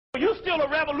still a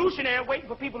revolutionary waiting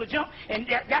for people to jump, and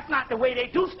that's not the way they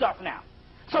do stuff now.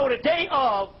 So the day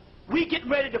of we getting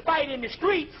ready to fight in the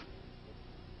streets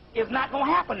is not going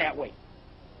to happen that way.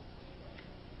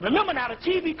 Remember now, the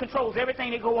TV controls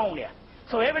everything that go on there.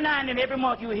 So every now and then, every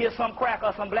month, you will hear some cracker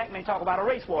or some black man talk about a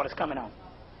race war that's coming on.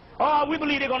 Oh, we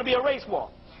believe there's going to be a race war.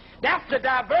 That's the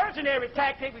diversionary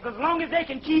tactic, because as long as they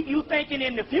can keep you thinking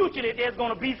in the future that there's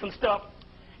going to be some stuff,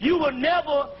 you will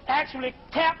never actually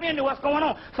tap into what's going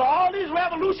on. So all these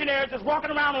revolutionaries that's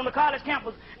walking around on the college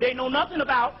campus, they know nothing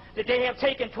about that they have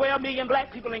taken 12 million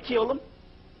black people and killed them.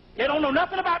 They don't know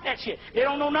nothing about that shit. They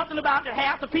don't know nothing about that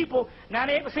half the people,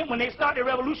 98%, when they start their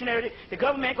revolutionary, the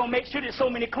government going to make sure that so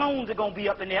many clones are going to be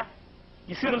up in there.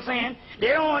 You see what I'm saying? They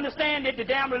don't understand that the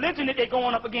damn religion that they're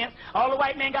going up against, all the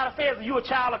white man got to say is you a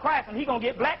child of Christ, and he going to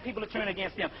get black people to turn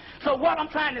against them. So what I'm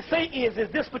trying to say is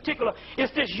this particular,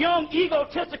 it's this young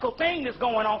egotistical thing that's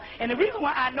going on, and the reason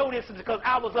why I know this is because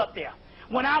I was up there.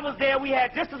 When I was there, we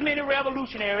had just as many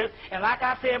revolutionaries, and like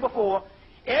I said before,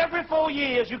 every 4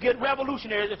 years you get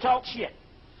revolutionaries to talk shit.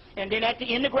 And then at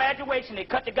the end of graduation, they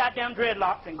cut the goddamn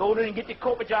dreadlocks and go there and get the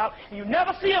corporate job, and you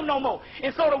never see them no more.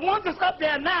 And so the ones that's up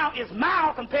there now is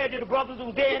mild compared to the brothers who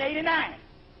were there in '89.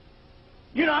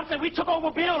 You know what I'm saying? We took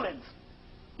over buildings.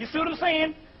 You see what I'm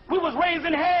saying? We was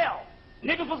raising hell.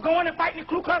 Niggas was going and fighting the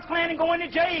Ku Klux Klan and going to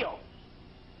jail.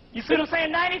 You see what I'm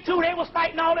saying? '92, they was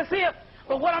fighting all this here.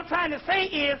 But what I'm trying to say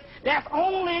is that's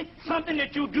only something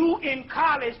that you do in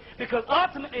college, because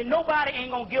ultimately nobody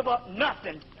ain't going to give up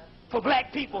nothing for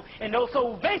black people. And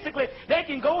so basically they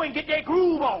can go and get their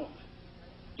groove on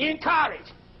in college.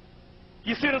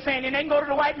 You see what I'm saying? And they can go to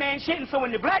the white man shit. And so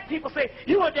when the black people say,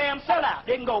 you a damn sellout,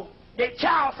 they can go, their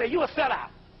child say, you a sellout.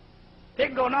 They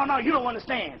can go, no, you don't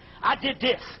understand. I did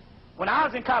this. When I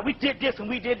was in college, we did this and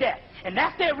we did that. And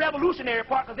that's their revolutionary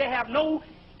part, because they have no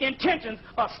intentions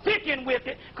of sticking with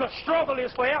it, because struggle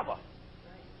is forever.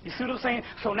 You see what I'm saying?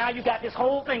 So now you got this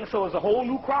whole thing. So it's a whole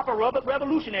new crop of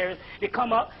revolutionaries that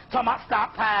come up talking about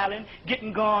stockpiling,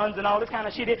 getting guns and all this kind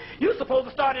of shit. You're supposed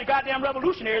to start the goddamn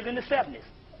revolutionaries in the 70s.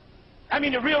 I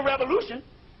mean, the real revolution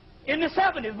in the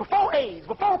 70s, before AIDS,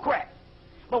 before crack.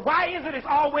 But why is it it's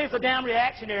always a damn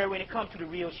reactionary when it comes to the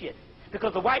real shit?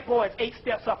 Because the white boy is 8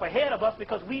 steps up ahead of us,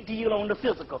 because we deal on the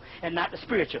physical and not the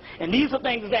spiritual. And these are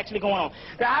things that's actually going on.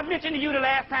 Now, I mentioned to you the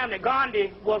last time that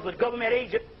Gandhi was a government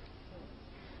agent.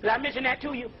 Did I mention that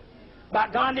to you?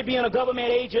 About Gandhi being a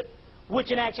government agent, which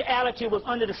in actuality was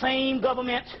under the same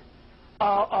government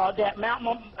that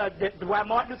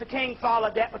Martin Luther King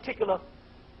followed. That particular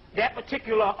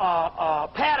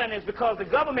pattern is because the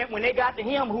government, when they got to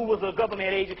him, who was a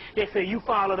government agent, they said you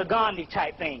follow the Gandhi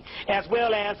type thing, as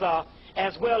well as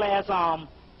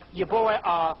your boy.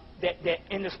 That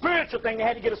in the spiritual thing, they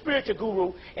had to get a spiritual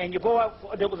guru, and your boy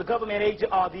that was a government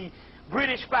agent, the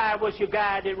British spy was your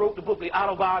guy that wrote the book, The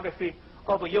Autobiography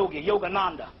of a Yogi,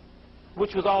 Yogananda,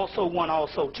 which was also one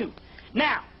too.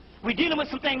 Now, we're dealing with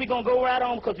some things we're going to go right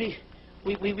on, because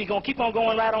we're going to keep on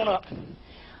going right on up.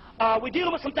 We're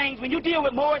dealing with some things. When you deal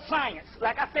with more science,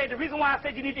 like I said, the reason why I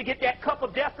said you need to get that cup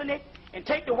of destiny and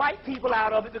take the white people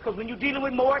out of it, because when you're dealing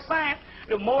with more science,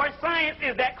 the more science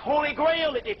is that holy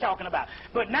grail that they're talking about.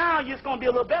 But now it's going to be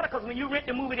a little better, because when you rent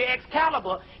the movie The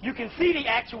Excalibur, you can see the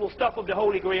actual stuff of the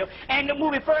holy grail, and the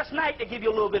movie First Night, they give you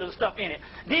a little bit of stuff in it.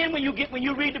 Then when you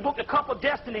read the book The Cup of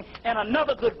Destiny, and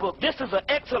another good book, this is an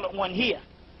excellent one here.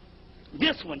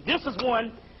 This is one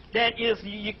that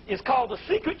is called The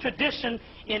Secret Tradition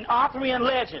in Arthurian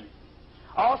Legend.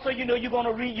 Also, you know, you're going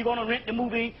to rent the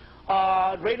movie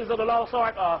Raiders of the Lost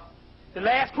Ark, The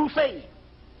Last Crusade.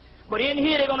 But in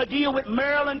here they're going to deal with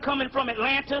Merlin coming from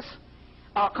Atlantis,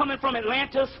 and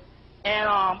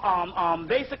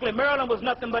basically Merlin was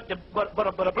nothing but a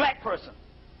black person.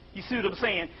 You see what I'm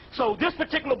saying? So this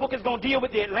particular book is going to deal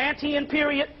with the Atlantean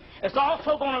period. It's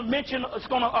also going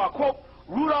to quote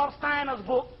Rudolf Steiner's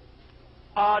book.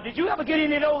 Did you ever get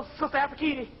any of those, Sister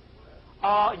Afrikiti?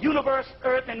 Universe,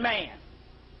 Earth, and Man.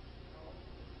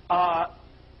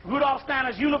 Rudolf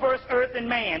Steiner's Universe, Earth, and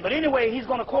Man. But anyway, he's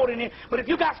going to quote it in. But if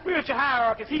you got spiritual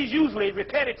hierarchies, he's usually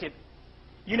repetitive.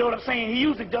 You know what I'm saying? He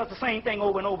usually does the same thing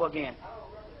over and over again.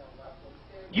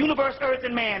 Universe, Earth,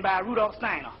 and Man by Rudolf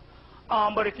Steiner.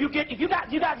 But if you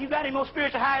got any more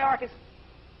spiritual hierarchies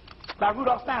by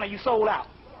Rudolf Steiner, you sold out.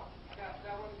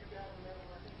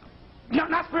 No,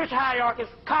 not spiritual hierarchies,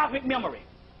 cosmic memory.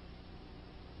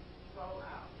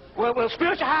 Well,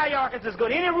 spiritual hierarchies is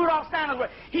good. Any Rudolf Steiner's work,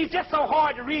 he's just so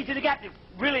hard to read, you got to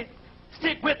really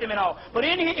stick with him and all. But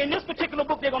in this particular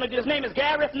book, they're going to do, his name is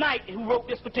Gareth Knight, who wrote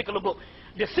this particular book.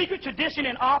 The Secret Tradition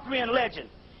in Arthurian Legend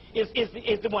is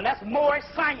the one. That's more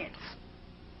science.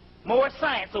 More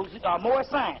science. So more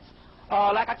science.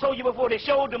 Like I told you before, they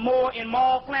showed the MOOR in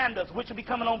Mall, Flanders, which will be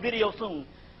coming on video soon,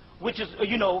 which is,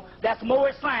 you know, that's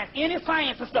MOOR science. Any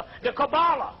science and stuff. The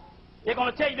Kabbalah, they're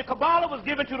going to tell you the Kabbalah was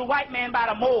given to the white man by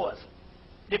the Moors.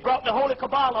 They brought the Holy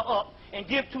Kabbalah up and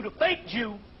give to the fake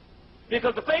Jew,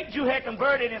 because the fake Jew had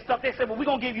converted and stuff. They said, well, we're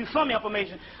going to give you some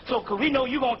information, so because we know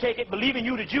you're going to take it, believing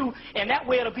you the Jew, and that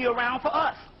way it'll be around for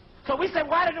us. So we said,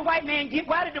 why did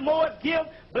the Moors give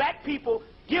black people,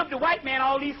 give the white man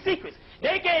all these secrets?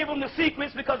 They gave them the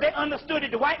secrets because they understood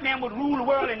that the white man would rule the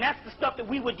world, and that's the stuff that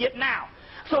we would get now.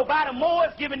 So by the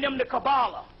Moors giving them the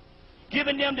Kabbalah,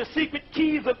 giving them the secret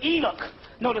keys of Enoch,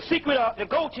 no, the secret of the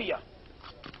Gotia,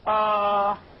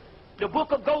 the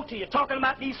book of Gotia, talking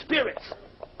about these spirits,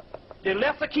 the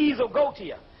lesser keys of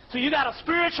Gotia. So you got a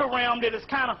spiritual realm that is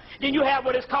kind of, then you have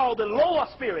what is called the lower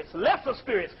spirits, lesser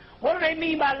spirits. What do they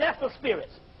mean by lesser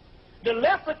spirits? The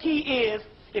lesser key is,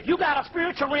 if you got a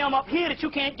spiritual realm up here that you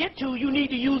can't get to, you need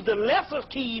to use the lesser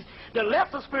keys, the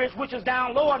lesser spirits, which is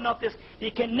down low enough that they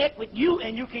connect with you,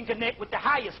 and you can connect with the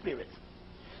higher spirits.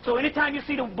 So anytime you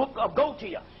see the book of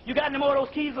Gotia, you got any more of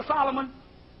those keys of Solomon?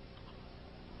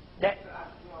 That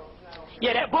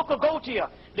book of Gotia.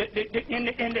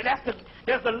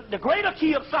 The greater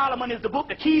key of Solomon is the book,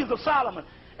 the keys of Solomon.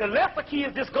 The lesser key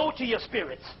is this Gotia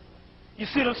spirits. You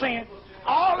see what I'm saying?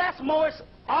 All that's more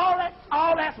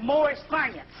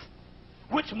science.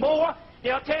 Which more,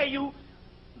 they'll tell you,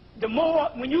 the more,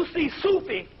 when you see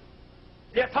Sufi,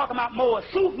 they're talking about more.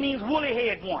 Suf means woolly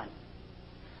head one.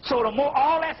 So the more,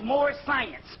 all that's more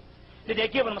science that they're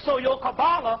giving them. So your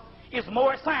Kabbalah is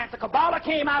more science. The Kabbalah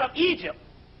came out of Egypt.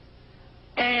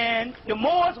 And the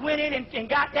Moors went in and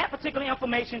got that particular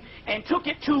information and took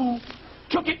it to,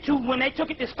 when they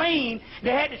took it to Spain,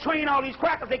 they had to train all these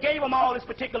crackers. They gave them all this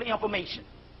particular information.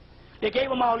 They gave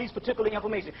them all these particular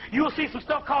information. You'll see some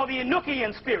stuff called the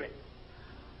Enochian spirit.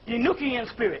 The Enochian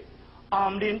spirit.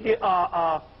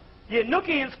 The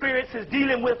Enochian spirits is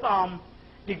dealing with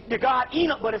the god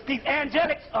Enoch, but it's these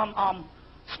angelic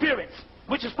spirits,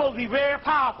 which is supposed to be very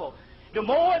powerful. The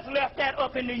Moors left that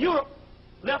up into Europe,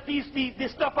 left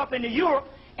this stuff up into Europe,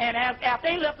 and after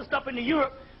they left the stuff into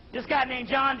Europe, this guy named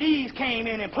John Dees came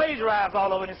in and plagiarized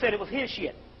all of it and said it was his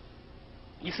shit.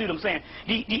 You see what I'm saying?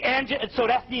 So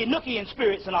that's the Enochian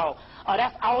spirits and all.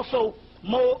 That's also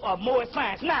more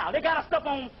science. Now, they got a stuff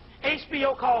on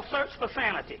HBO called Search for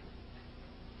Sanity.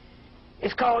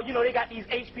 It's called, you know, they got these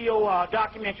HBO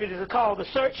documentaries. It's called The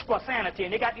Search for Sanity,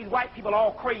 and they got these white people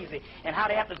all crazy, and how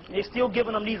they're still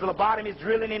giving them these lobotomies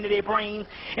drilling into their brains,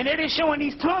 and they're just showing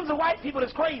these tons of white people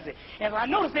that's crazy. And I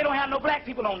notice they don't have no black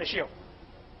people on the show.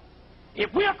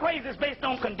 If we're crazy, it's based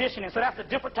on conditioning, so that's a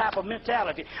different type of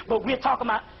mentality. But we're talking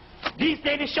about, they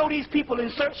just show these people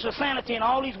in Search for Sanity, and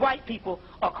all these white people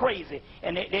are crazy,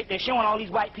 and they're showing all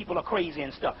these white people are crazy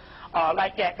and stuff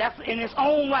like that. That's in its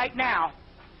own right now.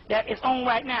 That is on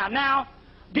right now. Now,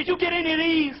 did you get any of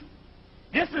these?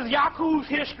 This is Yaqub's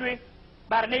history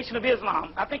by the Nation of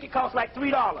Islam. I think it costs like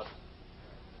 $3.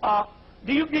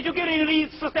 Did you get any of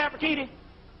these, Sister Afrikiti?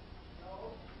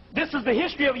 No. This is the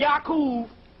history of Yaqub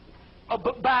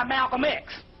by Malcolm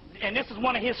X, and this is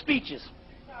one of his speeches.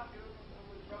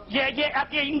 Yeah, you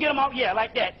can get them all, yeah,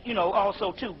 like that, you know,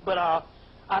 also too. But I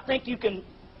think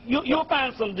you'll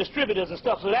find some distributors and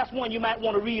stuff, so that's one you might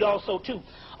want to read also too.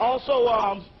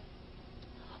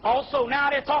 Also, now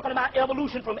they're talking about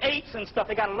evolution from apes and stuff.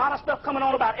 They got a lot of stuff coming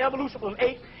on about evolution from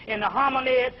apes and the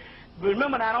hominid.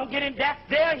 Remember now, don't get in, that's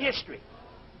their history.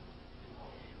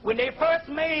 When they first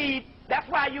made, that's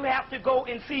why you have to go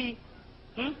and see.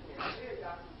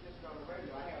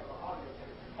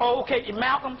 Oh, okay,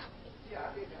 Malcolm's?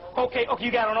 Okay,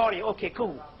 you got on audio. Okay,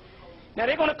 cool. Now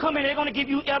they're going to come in, they're going to give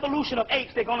you evolution of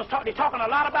apes. They're talking a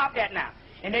lot about that now.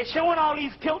 And they're showing all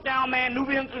these Piltdown man,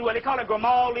 Nubian, what they call it,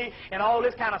 Grimaldi, and all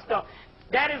this kind of stuff.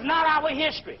 That is not our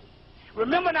history.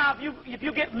 Remember now, if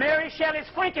you get Mary Shelley's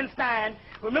Frankenstein,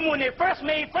 remember when they first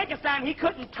made Frankenstein, he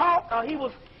couldn't talk,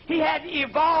 he had to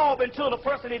evolve until the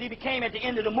person that he became at the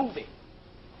end of the movie.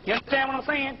 You understand what I'm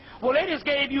saying? Well, they just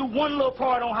gave you one little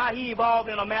part on how he evolved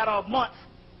in a matter of months.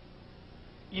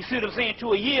 You see what I'm saying?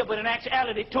 To a year, but in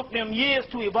actuality, it took them years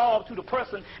to evolve to the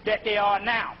person that they are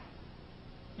now.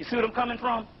 You see what I'm coming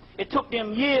from? It took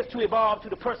them years to evolve to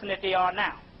the person that they are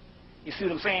now. You see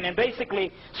what I'm saying? And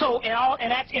basically,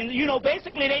 you know,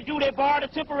 basically they do their bar the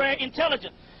temporary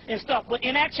intelligence and stuff. But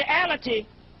in actuality,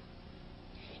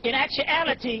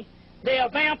 they are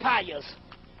vampires.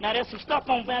 Now there's some stuff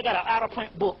on, I got an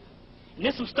out-of-print book, and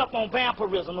there's some stuff on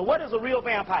vampirism. Now what is a real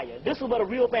vampire? This is what a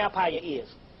real vampire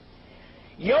is.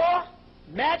 Your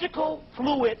magical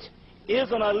fluid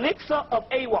is an elixir of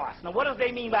Awas. Now, what does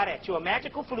they mean by that? Your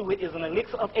magical fluid is an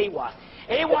elixir of Awas.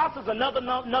 Awas is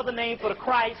another name for the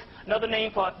Christ, another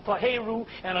name for Heru,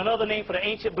 and another name for the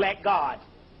ancient black god,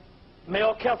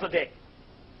 Melchizedek.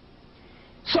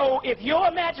 So, if your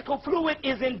magical fluid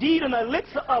is indeed an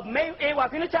elixir of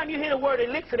Awas, anytime you hear the word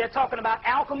elixir, they're talking about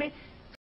alchemy.